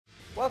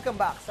Welcome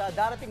back. Sa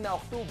darating na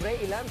Oktubre,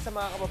 ilan sa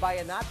mga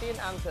kababayan natin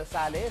ang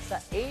sasali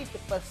sa 8th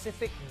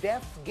Pacific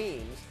Deaf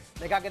Games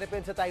na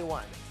gaganapin sa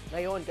Taiwan.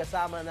 Ngayon,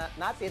 kasama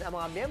natin ang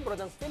mga miyembro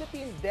ng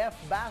Philippine Deaf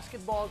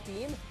Basketball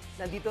Team.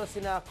 Nandito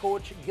sina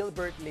Coach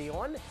Gilbert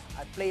Leon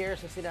at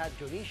players na sina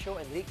Dionisio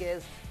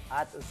Enriquez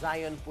at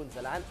Zion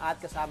Punzalan at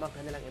kasama ang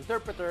kanilang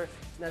interpreter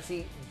na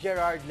si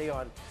Gerard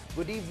Leon.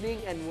 Good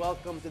evening and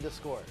welcome to The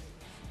Score.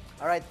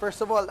 Alright,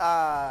 first of all,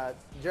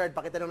 Gerard,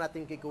 pakitanong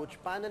natin kay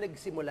Coach, paano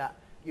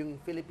nagsimula yung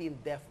Philippine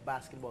Deaf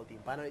Basketball Team?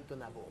 Paano ito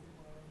nabuo?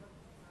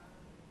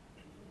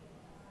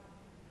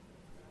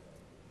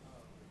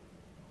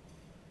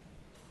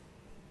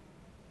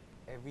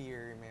 Every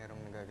year,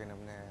 mayroong nagaganap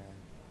na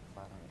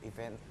parang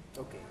event.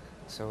 Okay.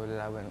 So,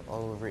 lalaban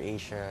all over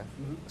Asia.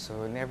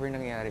 So, never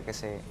nangyari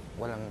kasi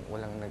walang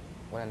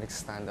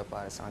nag-stand up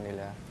para sa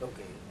kanila.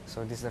 Okay.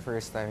 So, this is the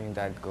first time yung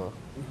dad ko,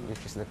 which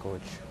is the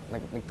coach,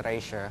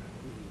 nag-try siya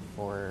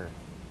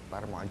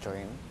para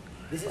maka-join.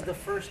 This is the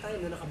first time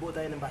na nakabuo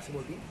tayo ng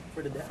basketball team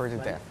for the deaf? For the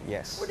right? deaf,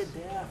 yes. For the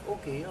deaf,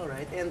 okay,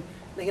 alright. And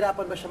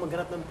nahirapan ba siya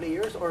maghanap ng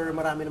players or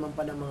marami naman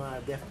pa ng mga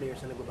deaf players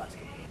na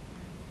nagbabasketball?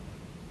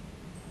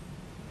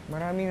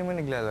 Marami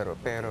naman naglalaro,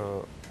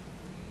 pero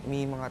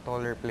may mga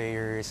taller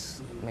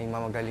players, may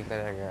mamagaling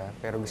talaga,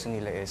 pero gusto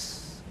nila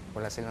is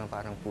wala silang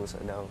parang puso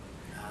daw.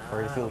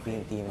 For the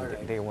Philippine team,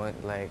 alright. they want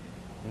like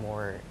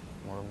more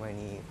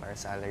money, para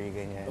salary,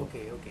 ganyan.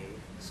 Okay, okay.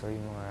 So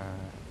yung mga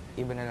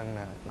iba na lang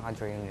na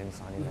naka-join din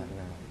sa kanila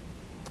na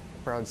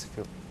proud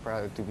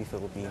to be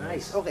Filipino.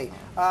 Nice. Okay.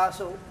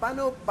 So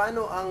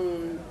paano ang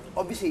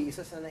obviously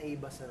isa sa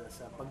naiba sa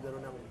paglaro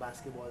ng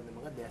basketball ng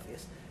mga deaf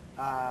is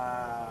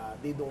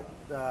they don't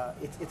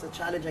it's a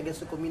challenge I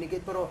guess to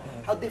communicate, pero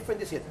how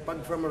different is it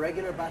pag from a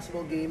regular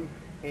basketball game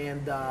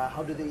and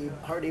how are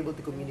they able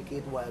to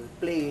communicate while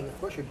playing? Of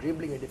course you're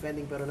dribbling, you're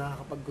defending, pero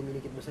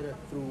nakakapag-communicate ba sila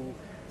through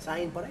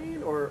sign pa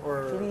rin or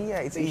Actually,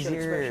 yeah, it's facial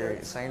easier.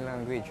 expressions? Sign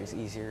language is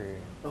easier.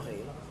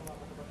 Okay.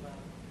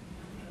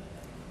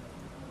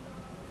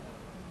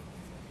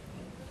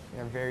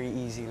 Yeah, very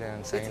easy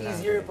lang. Sign It's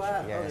language. easier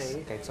pa. Yes.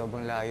 Okay. Kahit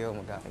sobrang layo,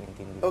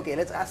 magkakaintindi. Okay,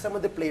 let's ask some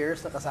of the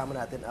players na kasama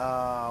natin.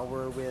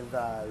 We're with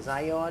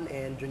Zion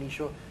and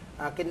Dionisio.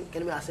 Can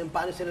we ask them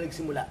paano sila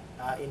nagsimula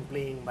in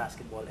playing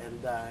basketball?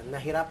 And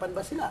nahirapan ba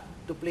sila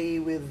to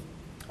play with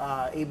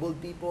able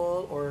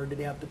people or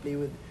did they have to play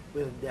with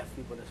deaf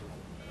people as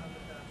well?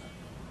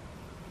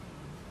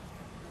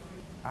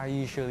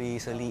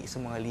 Usually sa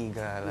mga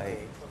liga,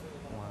 like,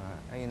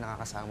 Okay. ayun,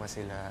 nakakasama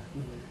sila.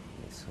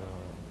 So,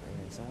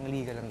 ayun, sa mga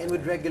liga lang. And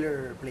with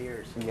regular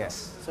players?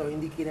 Yes. So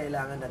hindi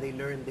kinailangan na they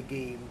learn the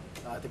game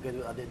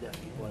together with other deaf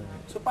people.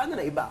 So paano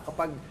na iba?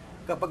 Kapag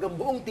ang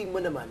buong team mo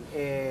naman,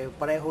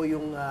 pareho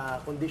yung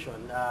condition,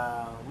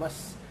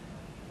 mas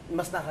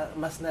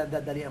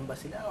nadadalian ba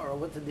sila? Or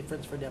what's the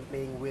difference for them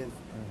playing with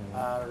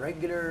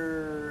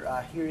regular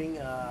hearing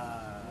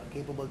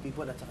capable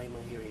people at saka yung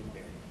mga hearing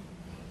impaired?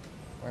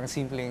 Parang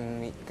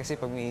simpleng, kasi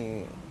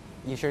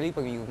usually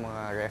pag yung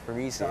mga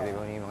referees, di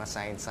ba, may mga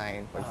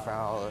sign, pag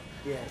foul,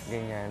 Yes.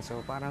 ganyan. So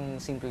parang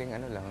simpleng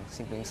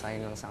sign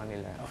lang sa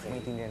kanila. Okay.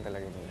 Maintindihan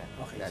talaga nila.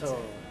 Okay, That's so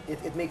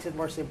it. it makes it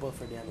more simple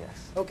for them.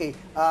 Yes. Okay,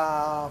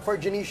 for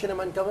Dionisio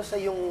naman, kamusta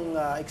yung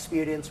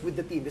experience with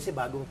the team? Kasi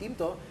bagong team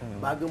to,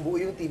 bagong buo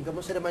yung team.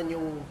 Kamusta naman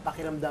yung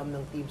pakiramdam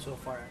ng team so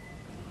far?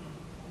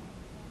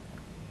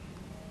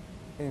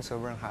 Yung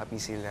sobrang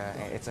happy sila.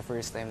 And it's the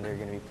first time they're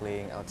gonna be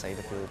playing outside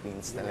the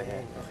Philippines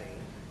talaga. Okay.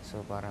 So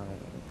parang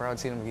proud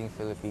sila maging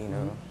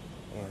Filipino.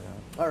 You know.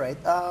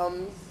 Alright,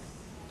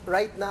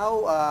 right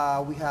now,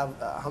 we have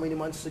how many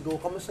months to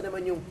go? Kamusta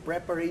naman yung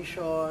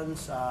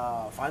preparations,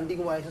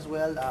 funding-wise as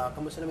well?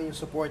 Kamusta naman yung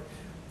support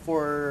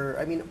for,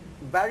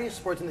 various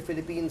sports in the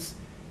Philippines,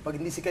 pag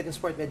hindi sikat yung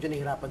sport, medyo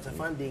nahihirapan sa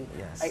funding.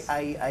 Yes.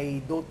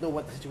 I don't know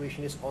what the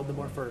situation is, all the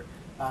more for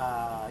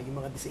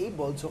yung mga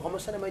disabled. So,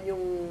 kamusta naman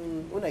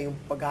yung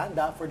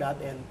paghahanda for that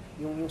and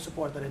yung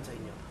support rin sa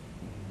inyo?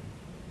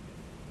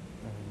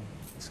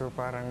 So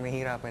parang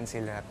nahihirapan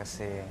sila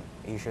kasi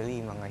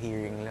usually mga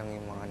hearing lang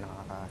yung mga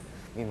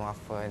may mga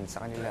funds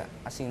sa kanila.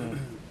 As in,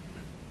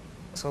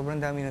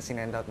 sobrang dami na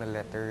sinend out na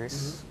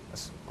letters.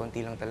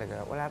 Konti lang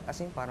talaga.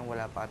 Parang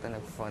wala pa ata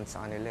nag-fund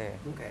sa kanila eh.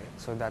 Okay.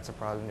 So that's a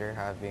problem they're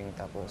having.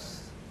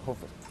 Tapos,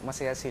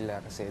 masaya sila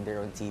kasi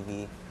they're on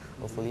TV.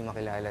 Hopefully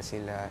makilala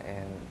sila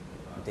and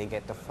they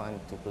get the fund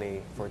to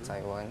play for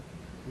Taiwan.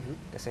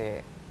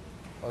 Kasi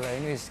all I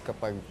know is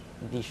kapag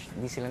di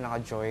sila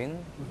naka-join,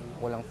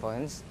 walang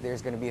funds,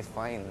 there's gonna be a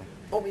fine.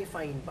 Oh, may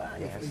fine pa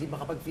if Yes. hindi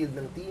makapag-field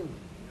ng team.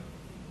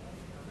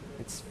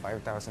 It's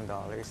 $5,000.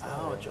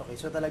 Ouch, okay.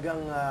 So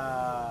talagang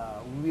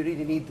we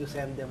really need to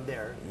send them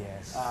there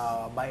Yes.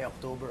 by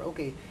October.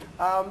 Okay.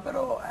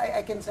 Pero I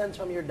can sense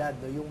from your dad,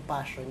 no, yung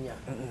passion niya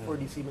for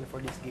this team and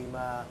for this game.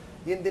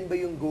 Yun din ba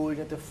yung goal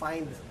niya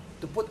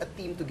to put a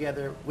team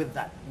together with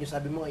that? Yung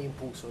sabi mo nga yung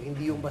puso,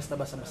 hindi yung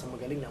basta-basta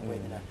magaling lang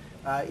pwede na.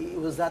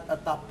 Was that a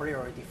top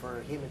priority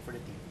for him and for the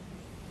team?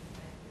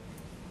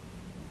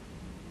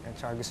 At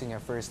saka gusto niya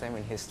first time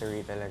in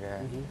history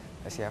talaga.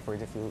 Kasi yeah, for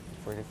the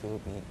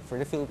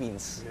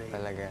Philippines Right.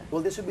 talaga.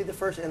 Well, this will be the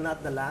first and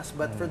not the last,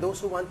 but for those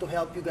who want to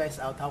help you guys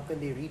out, how can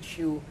they reach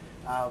you?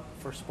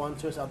 For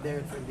sponsors out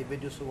there, for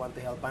individuals who want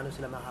to help, paano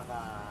sila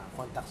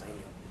makaka-contact sa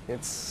inyo?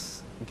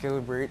 It's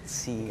Gilbert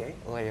C. Okay.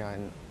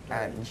 Leon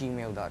at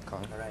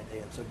gmail.com. Alright,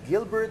 ayan. So,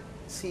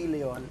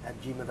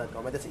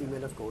 gilbertcleon@gmail.com. That's the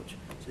email of Coach.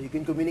 So, you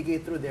can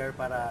communicate through there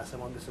para sa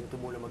mga gustong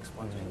tumulong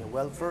mag-sponsor niyo.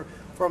 Well,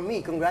 from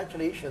me,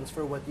 congratulations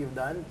for what you've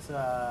done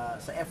sa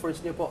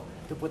efforts niyo po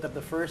to put up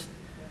the first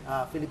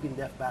Philippine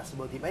Deaf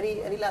Basketball Team.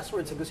 Any last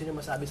words na gusto niyo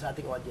masabi sa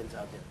ating audience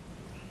out there?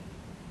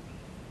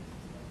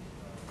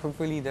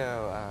 Hopefully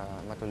daw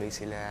matuloy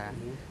sila.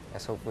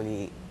 As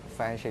hopefully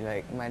fans siya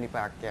like Manny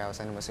Pacquiao.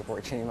 Sana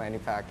ma-support siya ni Manny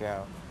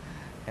Pacquiao.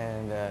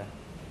 And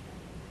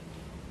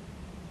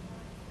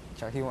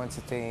he wants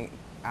to thank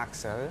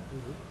Axel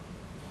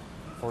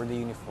for the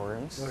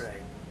uniforms. Alright.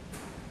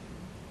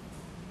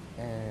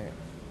 And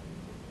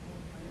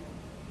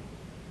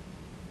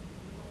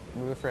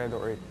Wilfredo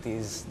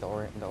Ortiz, the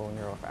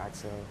owner of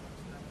Axel,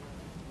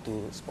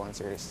 to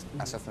sponsors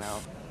as of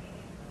now.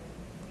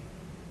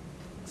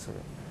 So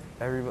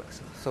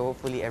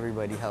hopefully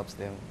everybody helps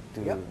them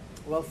to. Yep.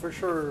 Well, for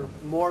sure,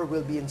 more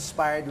will be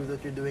inspired with what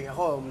you're doing.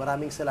 Ako,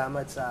 maraming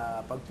salamat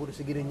sa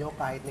pagpursige ninyo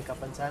kahit may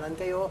kapansanan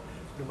kayo,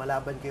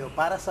 lumalaban kayo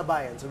para sa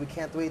bayan. So we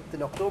can't wait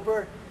till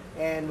October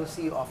and we'll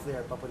see you off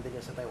there papunta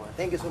niya sa Taiwan.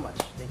 Thank you so much.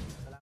 Thank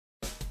you.